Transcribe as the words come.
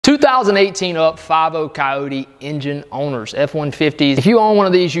2018 up 5.0 Coyote engine owners, F-150s. If you own one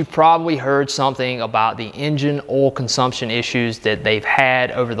of these, you've probably heard something about the engine oil consumption issues that they've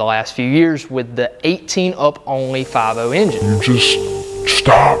had over the last few years with the 18 up only 5.0 engine. You just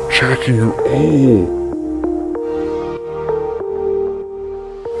stop checking your oil.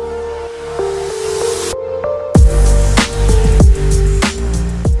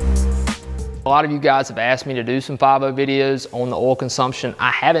 A lot of you guys have asked me to do some 5.0 videos on the oil consumption.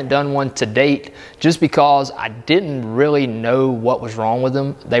 I haven't done one to date just because I didn't really know what was wrong with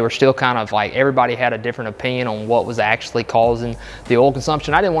them. They were still kind of like, everybody had a different opinion on what was actually causing the oil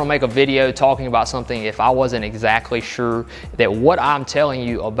consumption. I didn't want to make a video talking about something if I wasn't exactly sure that what I'm telling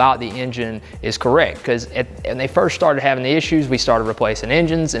you about the engine is correct. Because when they first started having the issues, we started replacing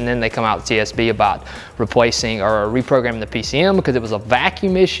engines, and then they come out with TSB about replacing or reprogramming the PCM because it was a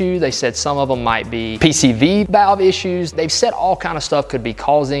vacuum issue. They said some of them might be PCV valve issues. They've said all kind of stuff could be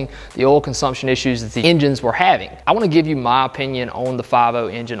causing the oil consumption issues that the engines were having. I want to give you my opinion on the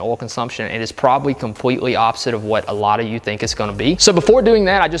 5.0 engine oil consumption, and it's probably completely opposite of what a lot of you think it's going to be. So before doing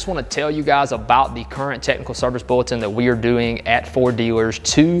that, I just want to tell you guys about the current technical service bulletin that we are doing at Ford dealers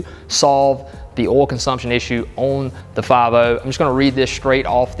to solve the oil consumption issue on the 5.0. I'm just going to read this straight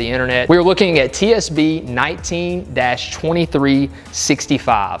off the internet. We're looking at TSB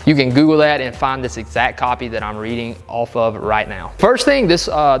 19-2365. You can Google that and find this exact copy that I'm reading off of right now. First thing, this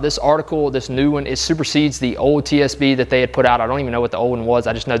article, this new one, it supersedes the old TSB that they had put out. I don't even know what the old one was.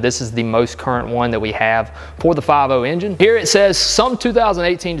 I just know this is the most current one that we have for the 5.0 engine. Here it says, some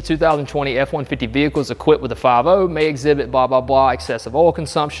 2018 to 2020 F-150 vehicles equipped with the 5.0 may exhibit blah, blah, blah, excessive oil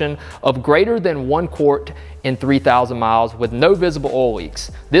consumption of greater than 1 quart in 3,000 miles with no visible oil leaks.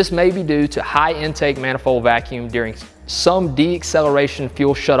 This may be due to high intake manifold vacuum during some deacceleration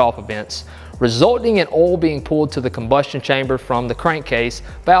fuel shutoff events, resulting in oil being pulled to the combustion chamber from the crankcase,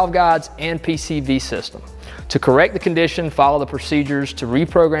 valve guides, and PCV system. To correct the condition, follow the procedures to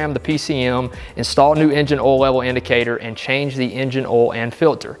reprogram the PCM, install new engine oil level indicator, and change the engine oil and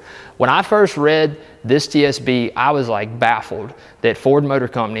filter. When I first read this TSB, I was like baffled that Ford Motor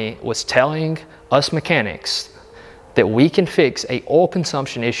Company was telling us mechanics that we can fix a oil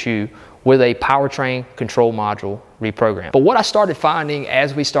consumption issue with a powertrain control module reprogram. But what I started finding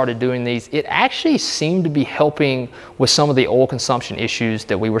as we started doing these, it actually seemed to be helping with some of the oil consumption issues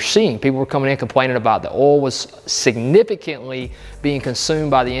that we were seeing. People were coming in complaining about the oil was significantly being consumed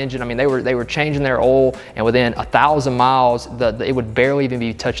by the engine. I mean, they were changing their oil, and within 1,000 miles, it would barely even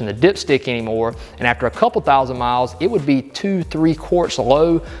be touching the dipstick anymore. And after a couple thousand miles, it would be 2-3 quarts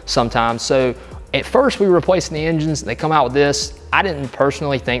low sometimes. So at first we were replacing the engines, and they come out with this. I didn't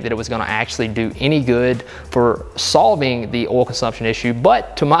personally think that it was going to actually do any good for solving the oil consumption issue,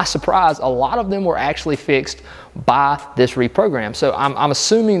 but to my surprise, a lot of them were actually fixed by this reprogram. So I'm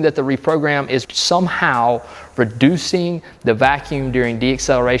assuming that the reprogram is somehow reducing the vacuum during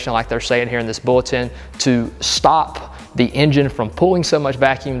deacceleration, like they're saying here in this bulletin, to stop the engine from pulling so much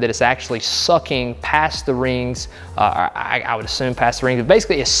vacuum that it's actually sucking past the rings, I would assume past the rings, but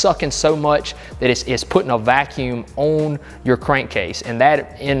basically it's sucking so much that it's putting a vacuum on your crankcase, and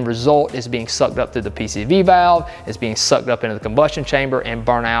that end result is being sucked up through the PCV valve, it's being sucked up into the combustion chamber and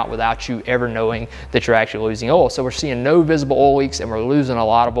burn out without you ever knowing that you're actually losing oil. So we're seeing no visible oil leaks, and we're losing a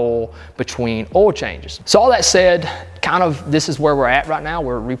lot of oil between oil changes. So all that said, kind of this is where we're at right now.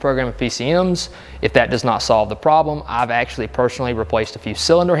 We're reprogramming PCMs. If that does not solve the problem, I've actually personally replaced a few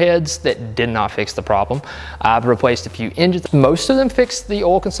cylinder heads that did not fix the problem. I've replaced a few engines. Most of them fixed the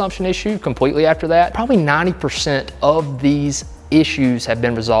oil consumption issue completely after that. Probably 90% of these issues have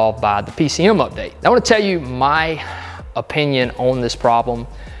been resolved by the PCM update. I want to tell you my opinion on this problem.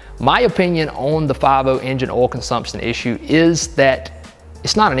 My opinion on the 5.0 engine oil consumption issue is that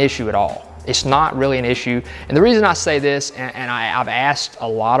it's not an issue at all. It's not really an issue. And the reason I say this, and I've asked a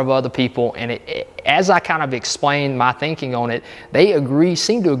lot of other people, and as I kind of explained my thinking on it, they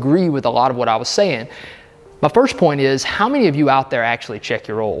seem to agree with a lot of what I was saying. My first point is, how many of you out there actually check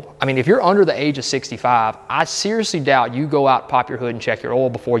your oil? I mean, if you're under the age of 65, I seriously doubt you go out, pop your hood, and check your oil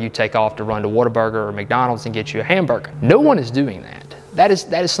before you take off to run to Whataburger or McDonald's and get you a hamburger. No one is doing that. That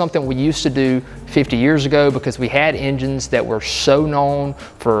is something we used to do 50 years ago because we had engines that were so known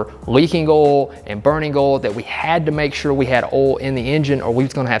for leaking oil and burning oil that we had to make sure we had oil in the engine or we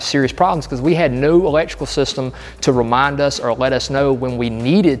was going to have serious problems because we had no electrical system to remind us or let us know when we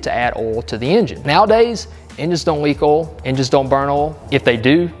needed to add oil to the engine. Nowadays, engines don't leak oil, engines don't burn oil. If they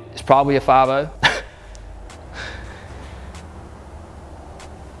do, it's probably a 5.0. I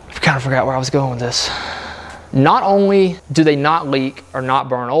kind of forgot where I was going with this. Not only do they not leak or not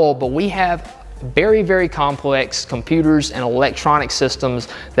burn oil, but we have very, very complex computers and electronic systems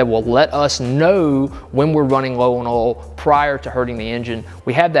that will let us know when we're running low on oil prior to hurting the engine.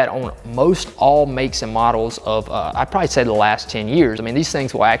 We have that on most all makes and models of, I'd probably say the last 10 years. I mean, these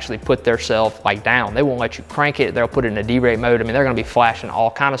things will actually put themselves like down. They won't let you crank it. They'll put it in a derate mode. I mean, they're gonna be flashing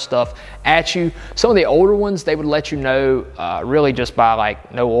all kind of stuff at you. Some of the older ones, they would let you know really just by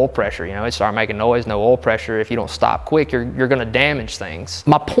like no oil pressure. You know, it start making noise, no oil pressure. If you don't stop quick, you're gonna damage things.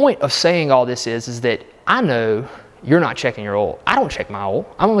 My point of saying all this is that I know you're not checking your oil. I don't check my oil.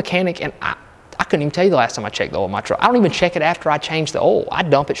 I'm a mechanic, and I couldn't even tell you the last time I checked the oil in my truck. I don't even check it after I change the oil. I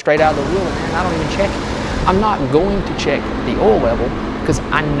dump it straight out of the wheel, and I don't even check it. I'm not going to check the oil level because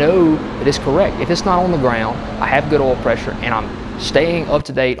I know that it's correct. If it's not on the ground, I have good oil pressure, and I'm staying up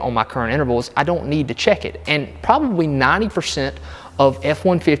to date on my current intervals, I don't need to check it. And probably 90% of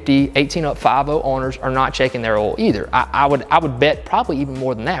F-150 18 up 5.0 owners are not checking their oil either. I would bet probably even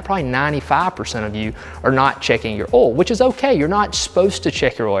more than that. Probably 95% of you are not checking your oil, which is okay. You're not supposed to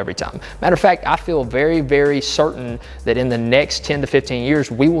check your oil every time. Matter of fact, I feel very, very certain that in the next 10 to 15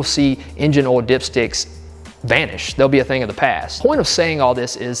 years, we will see engine oil dipsticks vanish. They'll be a thing of the past. Point of saying all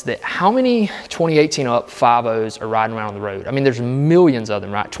this is that how many 2018 up 5.0s are riding around on the road? I mean, there's millions of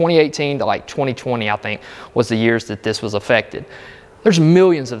them, right? 2018 to like 2020, I think, was the years that this was affected. There's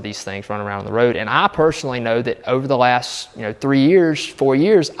millions of these things running around on the road, and I personally know that over the last 3 years, 4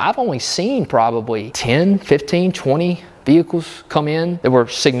 years, I've only seen probably 10, 15, 20 vehicles come in that were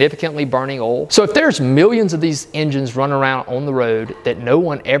significantly burning oil. So if there's millions of these engines running around on the road that no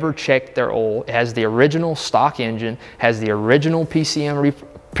one ever checked their oil, it has the original stock engine, has the original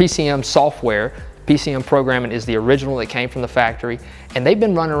PCM software, PCM programming is the original that came from the factory, and they've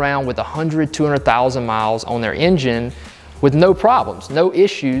been running around with 100, 200,000 miles on their engine with no problems, no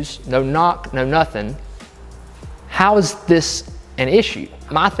issues, no knock, no nothing. How is this an issue?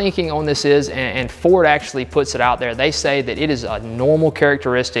 My thinking on this is, and Ford actually puts it out there, they say that it is a normal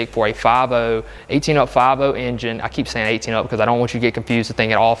characteristic for a 5.0, 18 up 5.0 engine. I keep saying 18 up because I don't want you to get confused to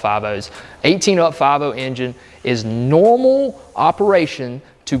thinking all 5.0s. 18 up 5.0 engine is normal operation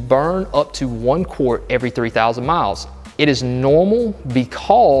to burn up to 1 quart every 3,000 miles. It is normal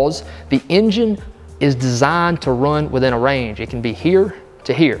because the engine is designed to run within a range. It can be here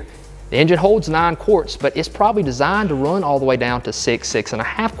to here. The engine holds 9 quarts, but it's probably designed to run all the way down to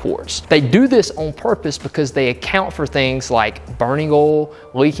 6.5 quarts. They do this on purpose because they account for things like burning oil,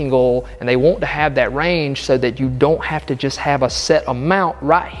 leaking oil, and they want to have that range so that you don't have to just have a set amount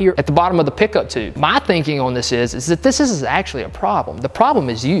right here at the bottom of the pickup tube. My thinking on this is that this is actually a problem. The problem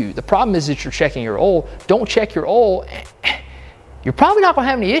is you. The problem is that you're checking your oil. Don't check your oil. You're probably not gonna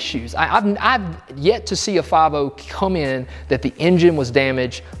have any issues. I've yet to see a 5.0 come in that the engine was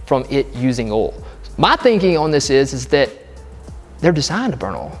damaged from it using oil. My thinking on this is that they're designed to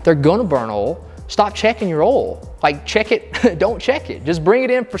burn oil. They're gonna burn oil. Stop checking your oil. Like, check it, don't check it. Just bring it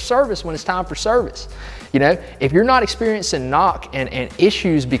in for service when it's time for service. You know, if you're not experiencing knock and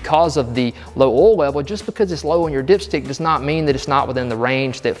issues because of the low oil level, just because it's low on your dipstick does not mean that it's not within the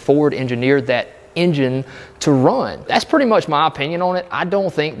range that Ford engineered that engine to run. That's pretty much my opinion on it. I don't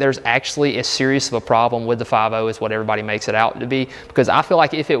think there's actually as serious of a problem with the 5.0 as what everybody makes it out to be, because I feel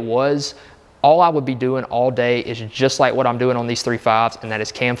like if it was, all I would be doing all day is just like what I'm doing on these 3.5s, and that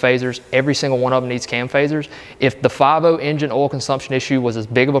is cam phasers. Every single one of them needs cam phasers. If the 5.0 engine oil consumption issue was as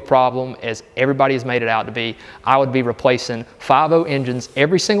big of a problem as everybody has made it out to be, I would be replacing 5.0 engines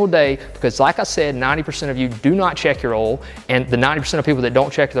every single day, because like I said, 90% of you do not check your oil, and the 90% of people that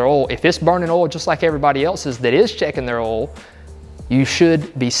don't check their oil, if it's burning oil just like everybody else's that is checking their oil, you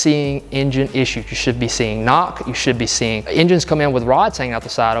should be seeing engine issues. You should be seeing knock. You should be seeing engines come in with rods hanging out the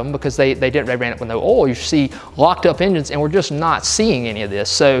side of them because they ran it with no oil. You see locked up engines, and we're just not seeing any of this.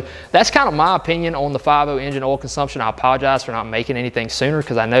 So that's kind of my opinion on the 5.0 engine oil consumption. I apologize for not making anything sooner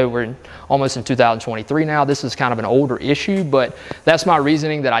because I know we're almost in 2023 now. This is kind of an older issue, but that's my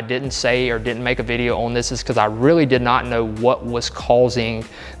reasoning that I didn't say or didn't make a video on this, is because I really did not know what was causing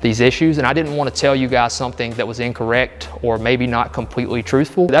these issues, and I didn't want to tell you guys something that was incorrect or maybe not completely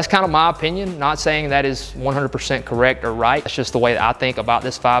truthful. That's kind of my opinion, not saying that is 100% correct or right. That's just the way that I think about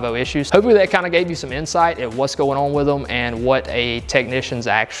this 5.0 issues. Hopefully that kind of gave you some insight at what's going on with them and what a technician's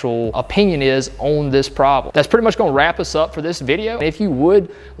actual opinion is on this problem. That's pretty much going to wrap us up for this video. If you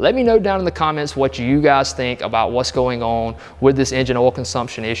would, let me know down in the comments what you guys think about what's going on with this engine oil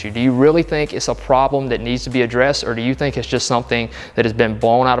consumption issue. Do you really think it's a problem that needs to be addressed, or do you think it's just something that has been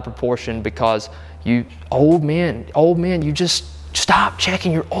blown out of proportion because you old men, you just stop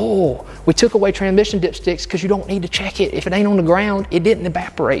checking your oil. We took away transmission dipsticks because you don't need to check it. If it ain't on the ground, it didn't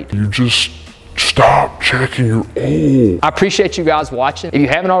evaporate. You just Stop checking your oil. I appreciate you guys watching. If you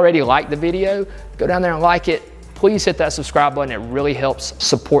haven't already liked the video, go down there and like it. Please hit that subscribe button. It really helps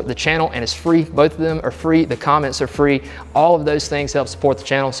support the channel, and it's free. Both of them are free. The comments are free. All of those things help support the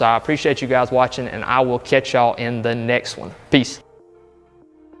channel. So I appreciate you guys watching, and I will catch y'all in the next one. Peace.